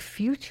like the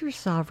future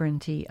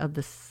sovereignty of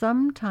the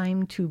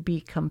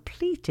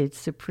sometime-to-be-completed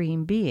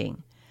Supreme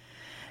Being,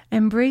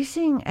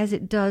 embracing as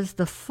it does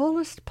the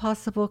fullest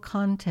possible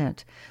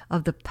content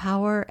of the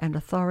power and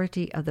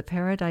authority of the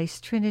Paradise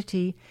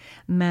Trinity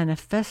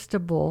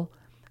manifestable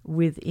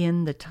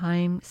within the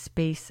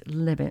time-space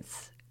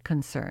limits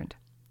concerned.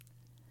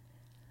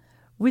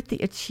 With the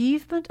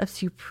achievement of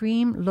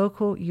supreme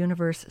local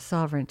universe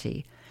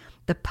sovereignty,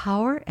 the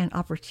power and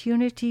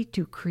opportunity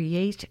to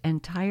create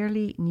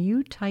entirely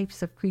new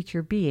types of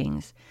creature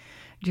beings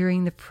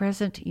during the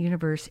present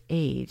universe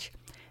age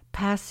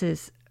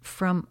passes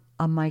from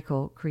a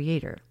Michael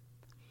Creator.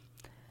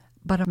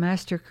 But a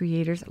Master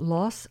Creator's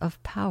loss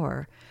of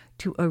power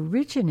to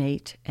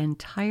originate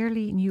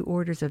entirely new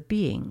orders of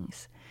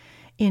beings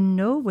in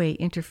no way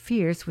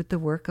interferes with the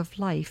work of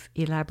life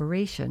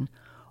elaboration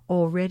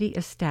already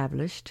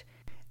established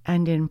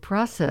and in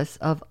process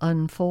of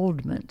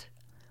unfoldment.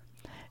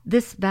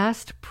 This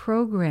vast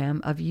program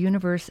of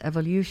universe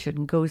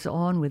evolution goes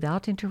on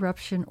without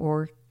interruption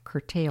or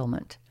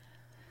curtailment.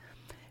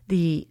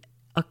 The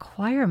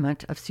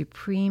acquirement of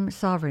supreme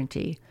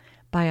sovereignty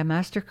by a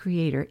master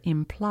creator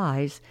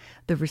implies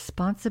the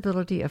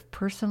responsibility of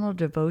personal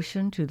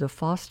devotion to the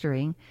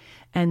fostering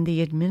and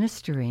the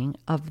administering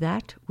of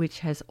that which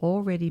has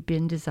already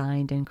been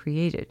designed and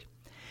created,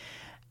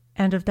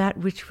 and of that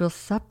which will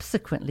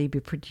subsequently be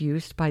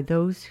produced by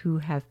those who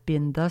have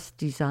been thus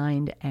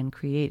designed and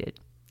created.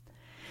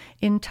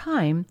 In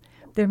time,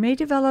 there may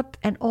develop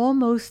an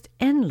almost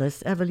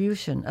endless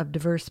evolution of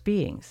diverse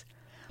beings,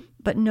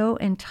 but no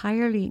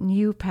entirely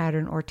new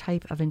pattern or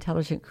type of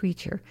intelligent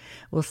creature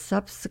will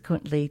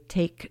subsequently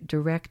take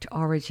direct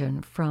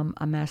origin from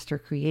a master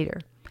creator.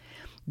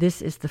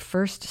 This is the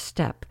first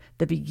step,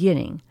 the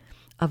beginning,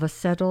 of a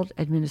settled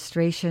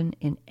administration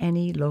in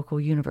any local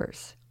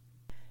universe.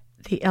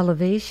 The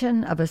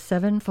elevation of a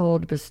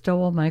sevenfold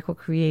bestowal Michael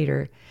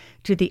Creator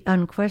to the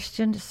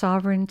unquestioned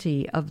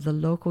sovereignty of the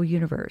local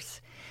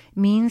universe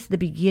means the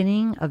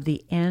beginning of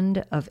the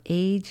end of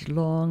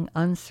age-long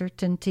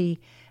uncertainty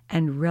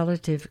and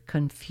relative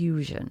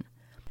confusion.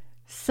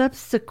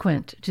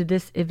 Subsequent to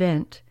this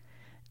event,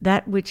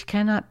 that which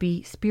cannot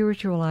be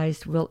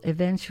spiritualized will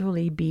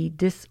eventually be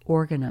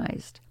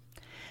disorganized.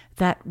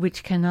 That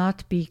which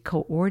cannot be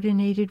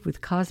coordinated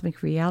with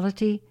cosmic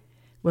reality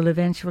will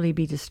eventually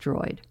be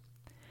destroyed.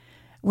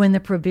 When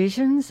the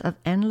provisions of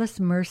endless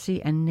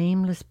mercy and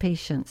nameless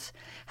patience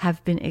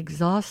have been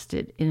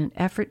exhausted in an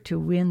effort to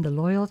win the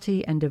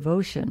loyalty and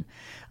devotion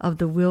of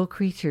the will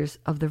creatures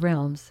of the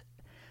realms,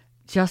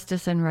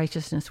 justice and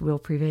righteousness will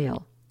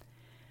prevail.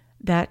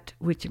 That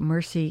which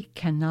mercy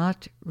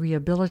cannot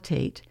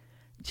rehabilitate,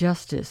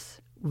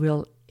 justice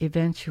will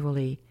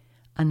eventually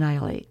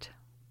annihilate.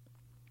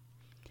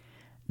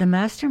 The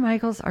Master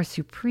Michaels are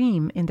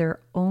supreme in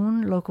their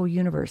own local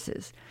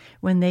universes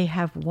when they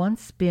have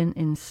once been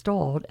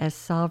installed as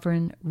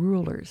sovereign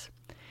rulers.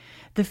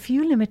 The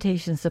few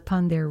limitations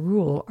upon their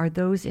rule are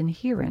those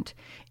inherent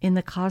in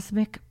the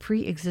cosmic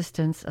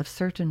pre-existence of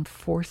certain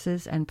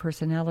forces and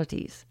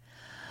personalities.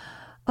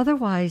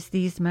 Otherwise,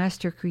 these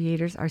master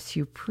creators are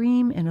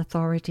supreme in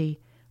authority,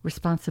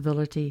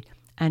 responsibility,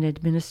 and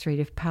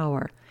administrative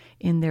power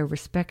in their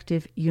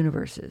respective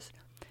universes.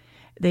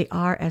 They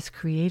are, as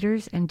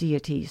creators and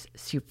deities,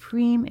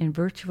 supreme in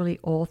virtually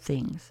all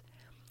things.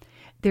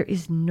 There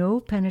is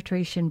no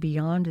penetration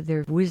beyond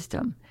their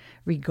wisdom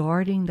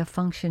regarding the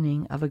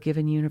functioning of a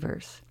given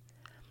universe.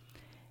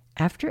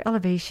 After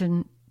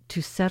elevation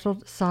to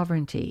settled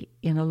sovereignty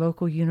in a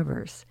local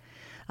universe,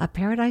 a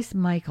Paradise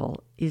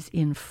Michael is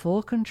in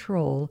full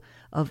control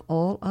of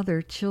all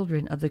other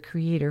children of the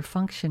Creator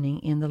functioning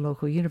in the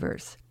local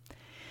universe,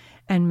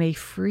 and may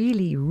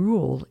freely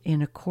rule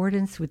in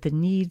accordance with the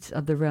needs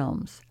of the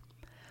realms.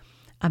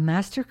 A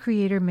master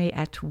creator may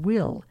at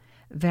will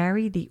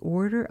vary the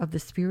order of the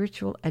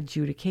spiritual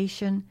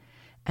adjudication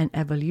and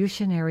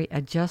evolutionary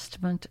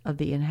adjustment of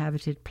the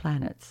inhabited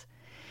planets,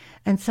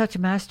 and such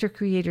master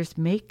creators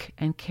make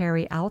and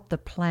carry out the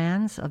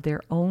plans of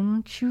their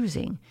own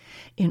choosing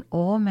in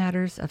all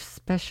matters of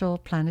special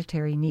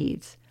planetary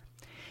needs,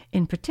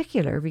 in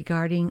particular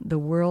regarding the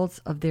worlds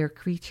of their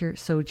creature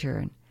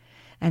sojourn,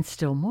 and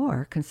still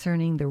more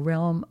concerning the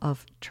realm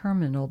of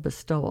terminal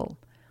bestowal,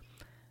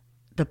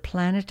 the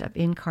planet of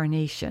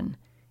incarnation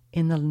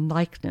in the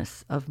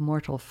likeness of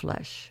mortal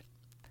flesh.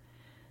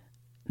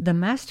 The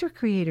master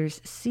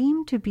creators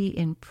seem to be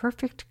in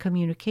perfect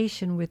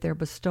communication with their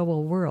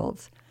bestowal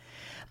worlds,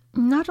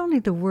 not only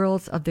the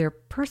worlds of their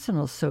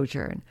personal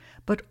sojourn,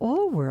 but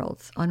all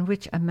worlds on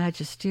which a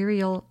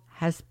magisterial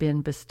has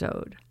been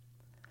bestowed.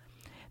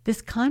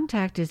 This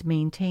contact is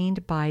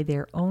maintained by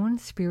their own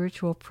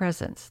spiritual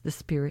presence, the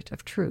Spirit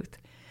of Truth.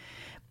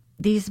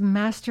 These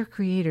master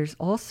creators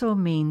also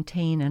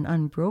maintain an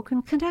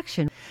unbroken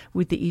connection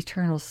with the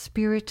eternal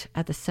Spirit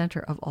at the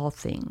center of all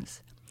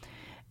things.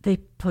 They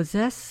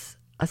possess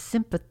a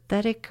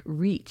sympathetic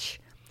reach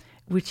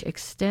which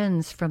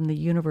extends from the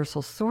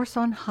universal source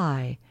on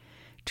high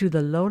to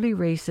the lowly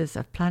races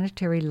of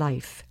planetary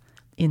life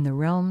in the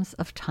realms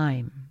of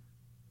time.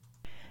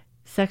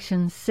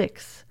 Section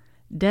 6.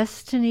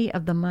 Destiny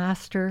of the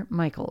Master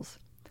Michaels.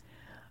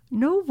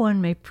 No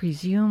one may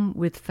presume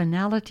with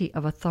finality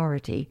of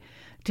authority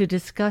to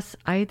discuss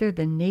either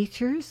the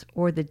natures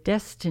or the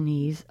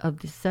destinies of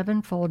the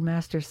sevenfold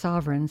Master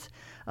Sovereigns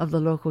of the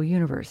local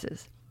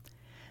universes.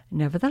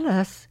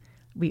 Nevertheless,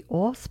 we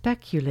all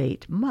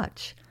speculate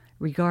much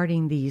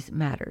regarding these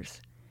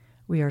matters.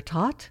 We are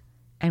taught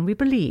and we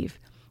believe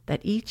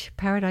that each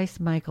Paradise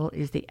Michael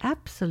is the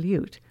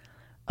absolute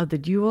of the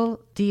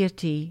dual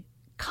deity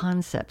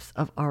concepts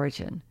of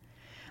origin,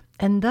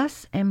 and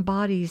thus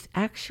embodies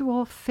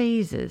actual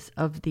phases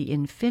of the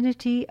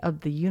infinity of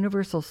the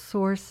universal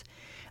source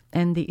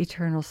and the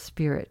eternal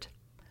Spirit.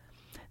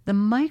 The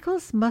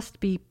Michaels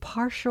must be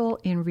partial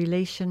in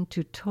relation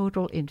to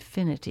total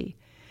infinity,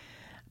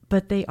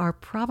 but they are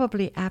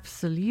probably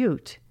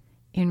absolute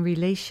in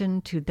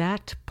relation to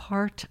that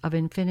part of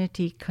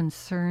infinity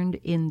concerned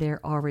in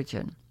their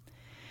origin.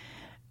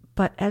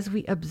 But as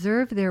we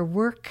observe their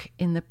work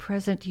in the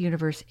present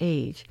universe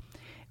age,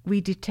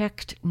 we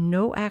detect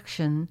no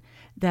action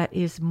that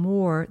is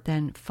more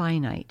than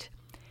finite.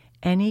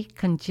 Any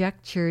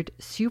conjectured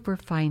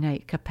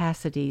superfinite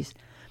capacities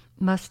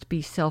must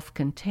be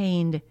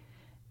self-contained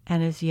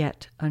and as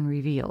yet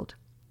unrevealed.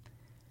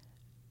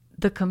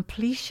 The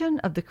completion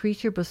of the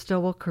creature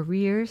bestowal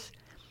careers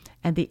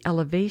and the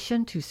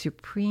elevation to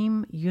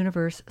supreme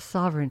universe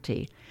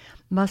sovereignty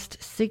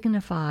must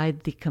signify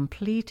the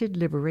completed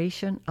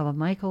liberation of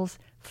Michael's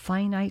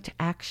finite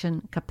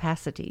action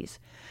capacities,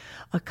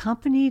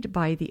 accompanied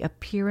by the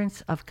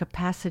appearance of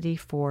capacity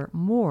for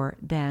more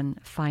than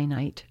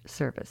finite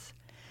service.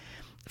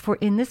 For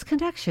in this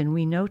connection,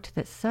 we note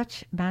that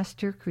such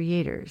master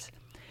creators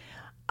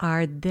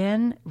are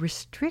then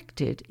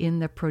restricted in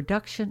the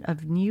production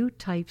of new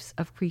types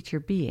of creature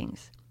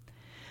beings,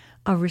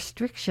 a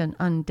restriction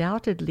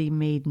undoubtedly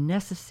made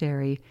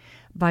necessary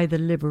by the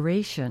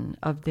liberation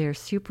of their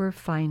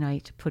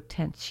superfinite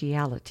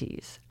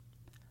potentialities.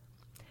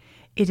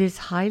 It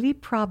is highly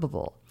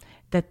probable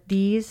that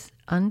these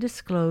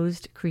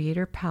undisclosed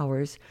creator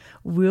powers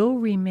will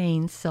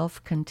remain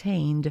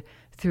self-contained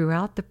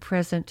throughout the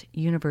present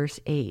universe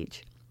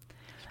age.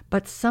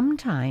 But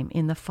sometime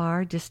in the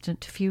far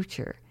distant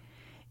future,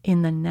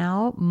 in the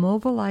now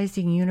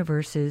mobilizing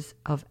universes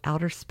of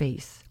outer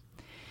space,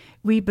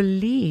 we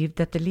believe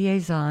that the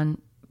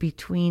liaison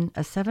between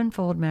a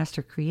sevenfold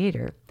master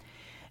creator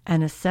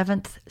and a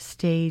seventh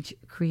stage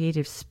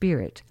creative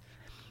spirit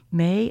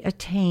may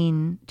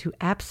attain to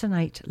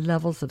absolute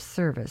levels of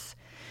service,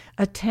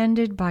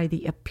 attended by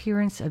the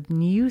appearance of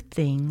new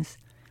things,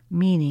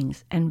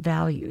 meanings, and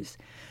values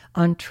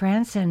on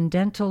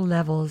transcendental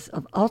levels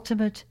of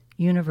ultimate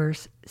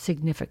universe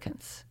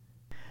significance.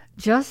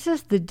 Just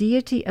as the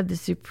deity of the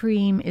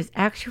Supreme is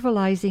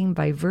actualizing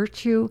by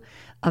virtue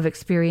of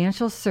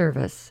experiential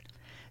service,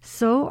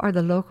 so are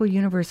the local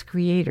universe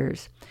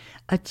creators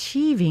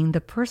achieving the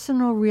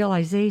personal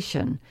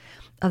realization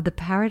of the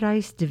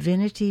paradise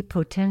divinity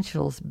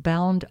potentials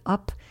bound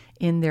up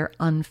in their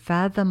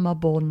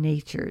unfathomable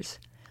natures.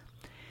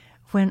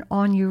 When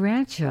on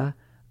Urantia,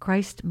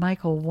 Christ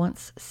Michael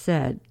once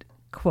said,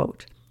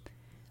 quote,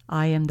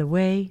 "I am the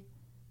way,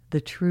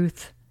 the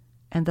truth,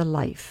 and the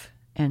life,"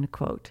 end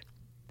quote.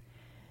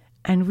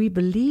 And we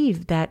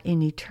believe that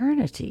in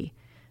eternity,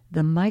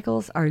 the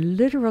Michaels are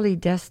literally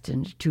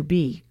destined to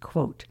be,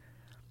 quote,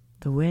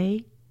 "the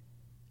way,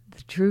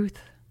 the truth,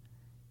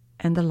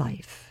 and the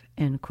life,"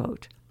 end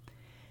quote,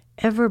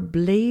 ever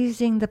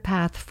blazing the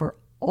path for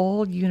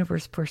all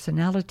universe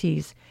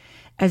personalities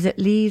as it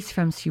leads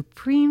from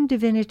supreme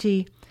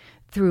divinity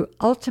through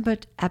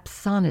ultimate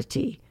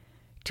absonity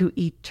to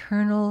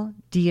eternal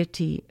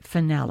deity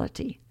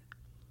finality.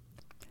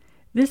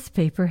 This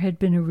paper had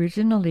been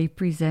originally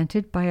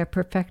presented by a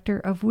perfecter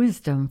of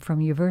wisdom from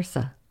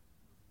Uversa.